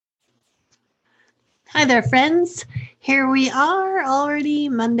Hi there, friends. Here we are, already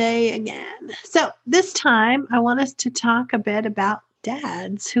Monday again. So, this time I want us to talk a bit about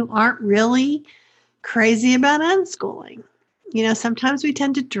dads who aren't really crazy about unschooling. Sometimes we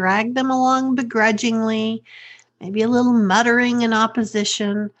tend to drag them along begrudgingly, maybe a little muttering in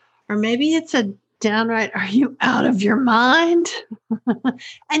opposition, or maybe it's a downright, are you out of your mind?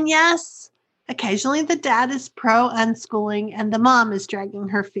 And yes, occasionally the dad is pro unschooling and the mom is dragging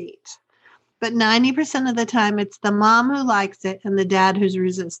her feet. But 90% of the time, it's the mom who likes it and the dad who's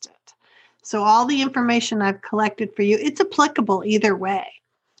resistant. So all the information I've collected for you, it's applicable either way.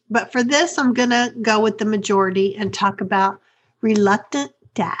 But for this, I'm going to go with the majority and talk about reluctant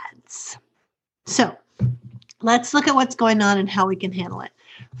dads. So let's look at what's going on and how we can handle it.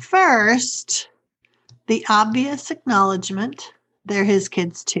 First, the obvious acknowledgement, they're his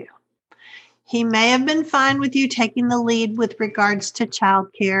kids too. He may have been fine with you taking the lead with regards to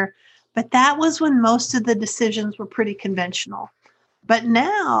childcare, but that was when most of the decisions were pretty conventional. But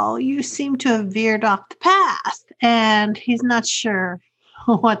now you seem to have veered off the path, and he's not sure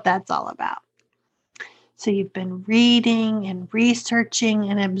what that's all about. So you've been reading and researching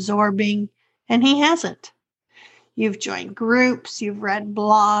and absorbing, and he hasn't. You've joined groups, you've read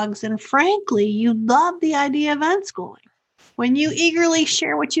blogs, and frankly, you love the idea of unschooling. When you eagerly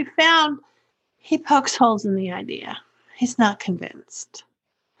share what you found, he pokes holes in the idea. He's not convinced.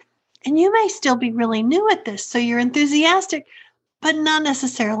 And you may still be really new at this, so you're enthusiastic, but not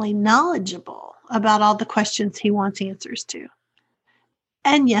necessarily knowledgeable about all the questions he wants answers to.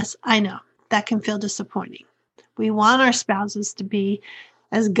 And yes, I know, that can feel disappointing. We want our spouses to be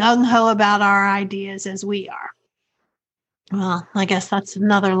as gung-ho about our ideas as we are. Well, I guess that's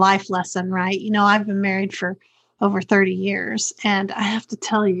another life lesson, right? I've been married for over 30 years, and I have to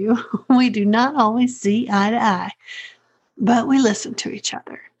tell you, we do not always see eye to eye, but we listen to each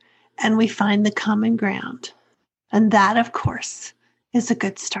other. And we find the common ground. And that, of course, is a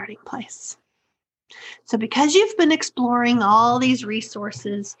good starting place. So because you've been exploring all these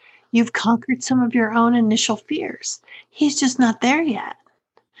resources, you've conquered some of your own initial fears. He's just not there yet.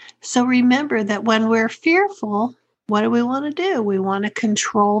 So remember that when we're fearful, what do we want to do? We want to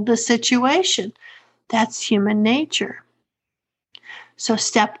control the situation. That's human nature. So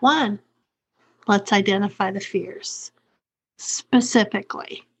step one, let's identify the fears.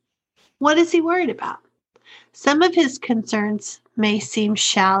 Specifically, what is he worried about? Some of his concerns may seem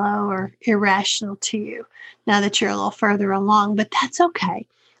shallow or irrational to you now that you're a little further along, but that's okay.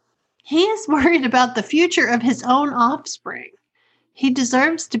 He is worried about the future of his own offspring. He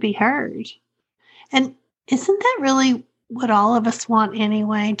deserves to be heard. And isn't that really what all of us want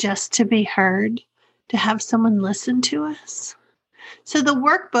anyway, just to be heard, to have someone listen to us? So the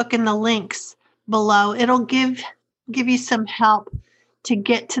workbook and the links below, it'll give you some help to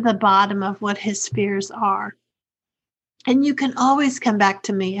get to the bottom of what his fears are. And you can always come back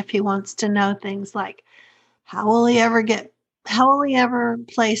to me if he wants to know things like, how will he ever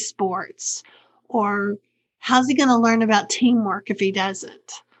play sports? Or how's he going to learn about teamwork if he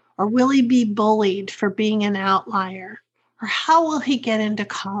doesn't? Or will he be bullied for being an outlier? Or how will he get into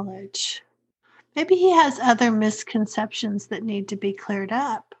college? Maybe he has other misconceptions that need to be cleared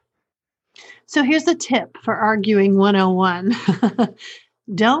up. So here's a tip for arguing 101.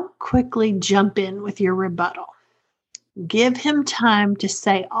 Don't quickly jump in with your rebuttal. Give him time to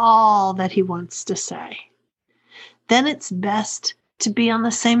say all that he wants to say. Then it's best to be on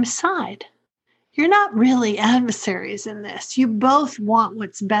the same side. You're not really adversaries in this. You both want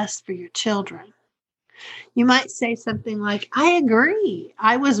what's best for your children. You might say something like, I agree.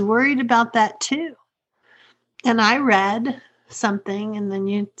 I was worried about that too. And I read something, and then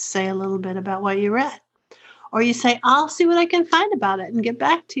you say a little bit about what you read. Or you say, I'll see what I can find about it and get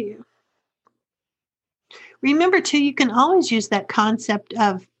back to you. Remember, too, you can always use that concept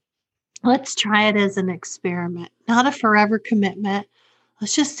of, let's try it as an experiment, not a forever commitment.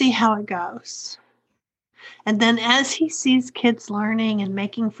 Let's just see how it goes. And then as he sees kids learning and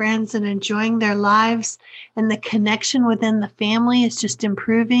making friends and enjoying their lives, and the connection within the family is just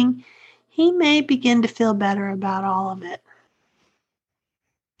improving, he may begin to feel better about all of it.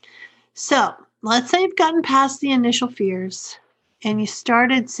 So let's say you've gotten past the initial fears and you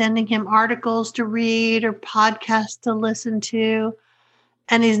started sending him articles to read or podcasts to listen to,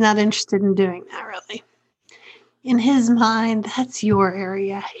 and he's not interested in doing that really. In his mind, that's your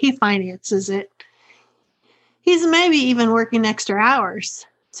area. He finances it. He's maybe even working extra hours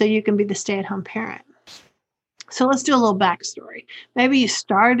so you can be the stay-at-home parent. So let's do a little backstory. Maybe you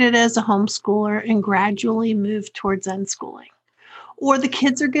started as a homeschooler and gradually moved towards unschooling. Or the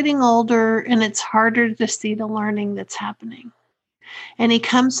kids are getting older and it's harder to see the learning that's happening. And he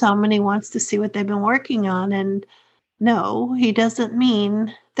comes home and he wants to see what they've been working on. And no, he doesn't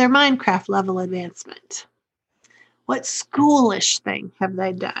mean their Minecraft level advancement. What schoolish thing have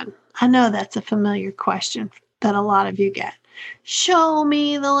they done? I know that's a familiar question that a lot of you get. Show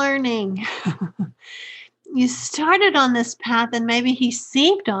me the learning. You started on this path and maybe he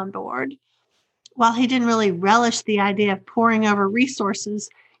seemed on board. While he didn't really relish the idea of poring over resources,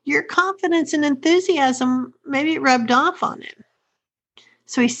 your confidence and enthusiasm, maybe it rubbed off on him.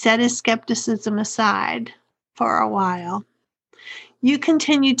 So he set his skepticism aside for a while. You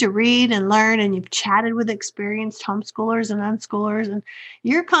continued to read and learn, and you've chatted with experienced homeschoolers and unschoolers, and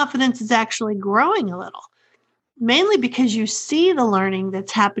your confidence is actually growing a little, mainly because you see the learning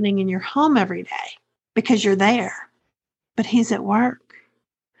that's happening in your home every day, because you're there, but he's at work.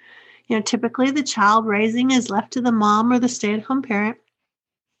 Typically the child raising is left to the mom or the stay-at-home parent,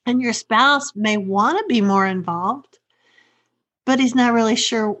 and your spouse may want to be more involved, but he's not really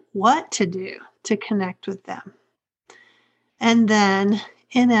sure what to do to connect with them. And then,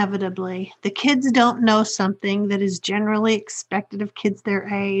 inevitably, the kids don't know something that is generally expected of kids their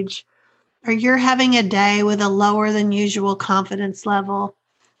age, or you're having a day with a lower than usual confidence level,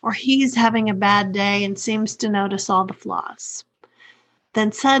 or he's having a bad day and seems to notice all the flaws.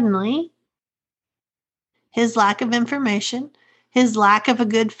 Then suddenly, his lack of information, his lack of a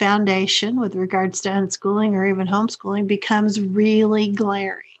good foundation with regards to unschooling or even homeschooling becomes really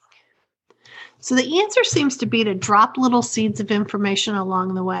glaring. So the answer seems to be to drop little seeds of information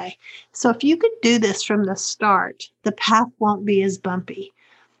along the way. So if you could do this from the start, the path won't be as bumpy.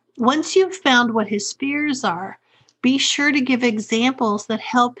 Once you've found what his fears are, be sure to give examples that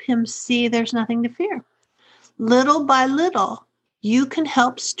help him see there's nothing to fear. Little by little, you can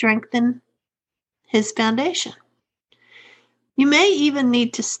help strengthen his foundation. You may even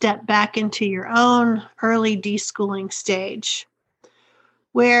need to step back into your own early deschooling stage,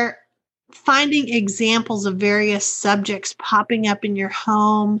 where finding examples of various subjects popping up in your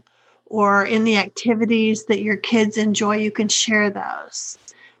home or in the activities that your kids enjoy, you can share those.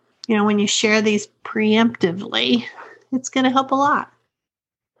 When you share these preemptively, it's going to help a lot.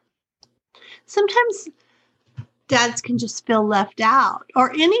 Sometimes dads can just feel left out,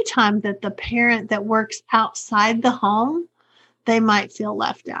 or anytime that the parent that works outside the home, they might feel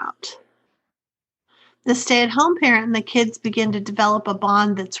left out. The stay-at-home parent and the kids begin to develop a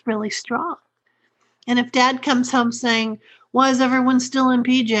bond that's really strong. And if dad comes home saying, why is everyone still in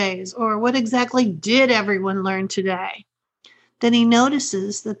PJs? Or what exactly did everyone learn today? Then he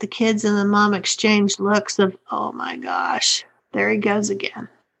notices that the kids and the mom exchange looks of, oh my gosh, there he goes again.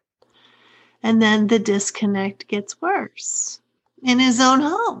 And then the disconnect gets worse in his own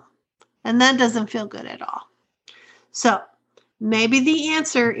home. And that doesn't feel good at all. So maybe the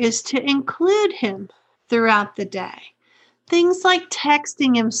answer is to include him throughout the day. Things like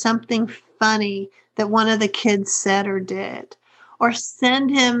texting him something funny that one of the kids said or did, or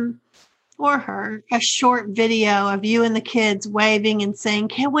send him or her a short video of you and the kids waving and saying,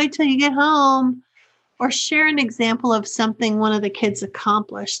 can't wait till you get home, or share an example of something one of the kids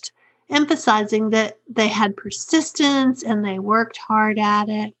accomplished, emphasizing that they had persistence and they worked hard at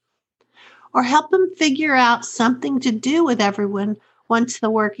it. Or help them figure out something to do with everyone once the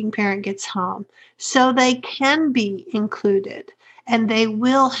working parent gets home, so they can be included and they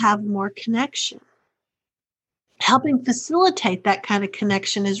will have more connection. Helping facilitate that kind of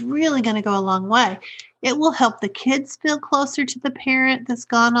connection is really going to go a long way. It will help the kids feel closer to the parent that's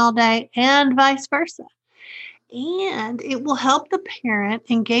gone all day and vice versa. And it will help the parent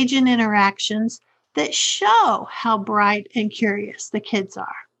engage in interactions that show how bright and curious the kids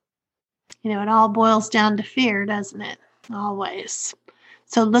are. It all boils down to fear, doesn't it? Always.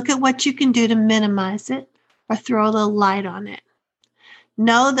 So look at what you can do to minimize it or throw a little light on it.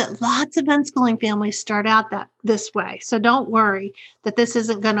 Know that lots of unschooling families start out this way. So don't worry that this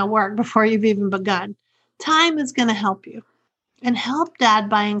isn't going to work before you've even begun. Time is going to help you. And help dad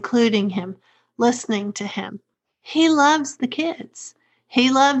by including him, listening to him. He loves the kids.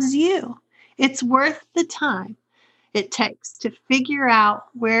 He loves you. It's worth the time it takes to figure out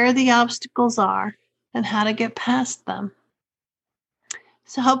where the obstacles are and how to get past them.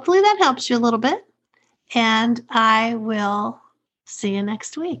 So hopefully that helps you a little bit. And I will see you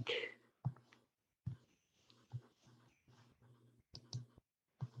next week.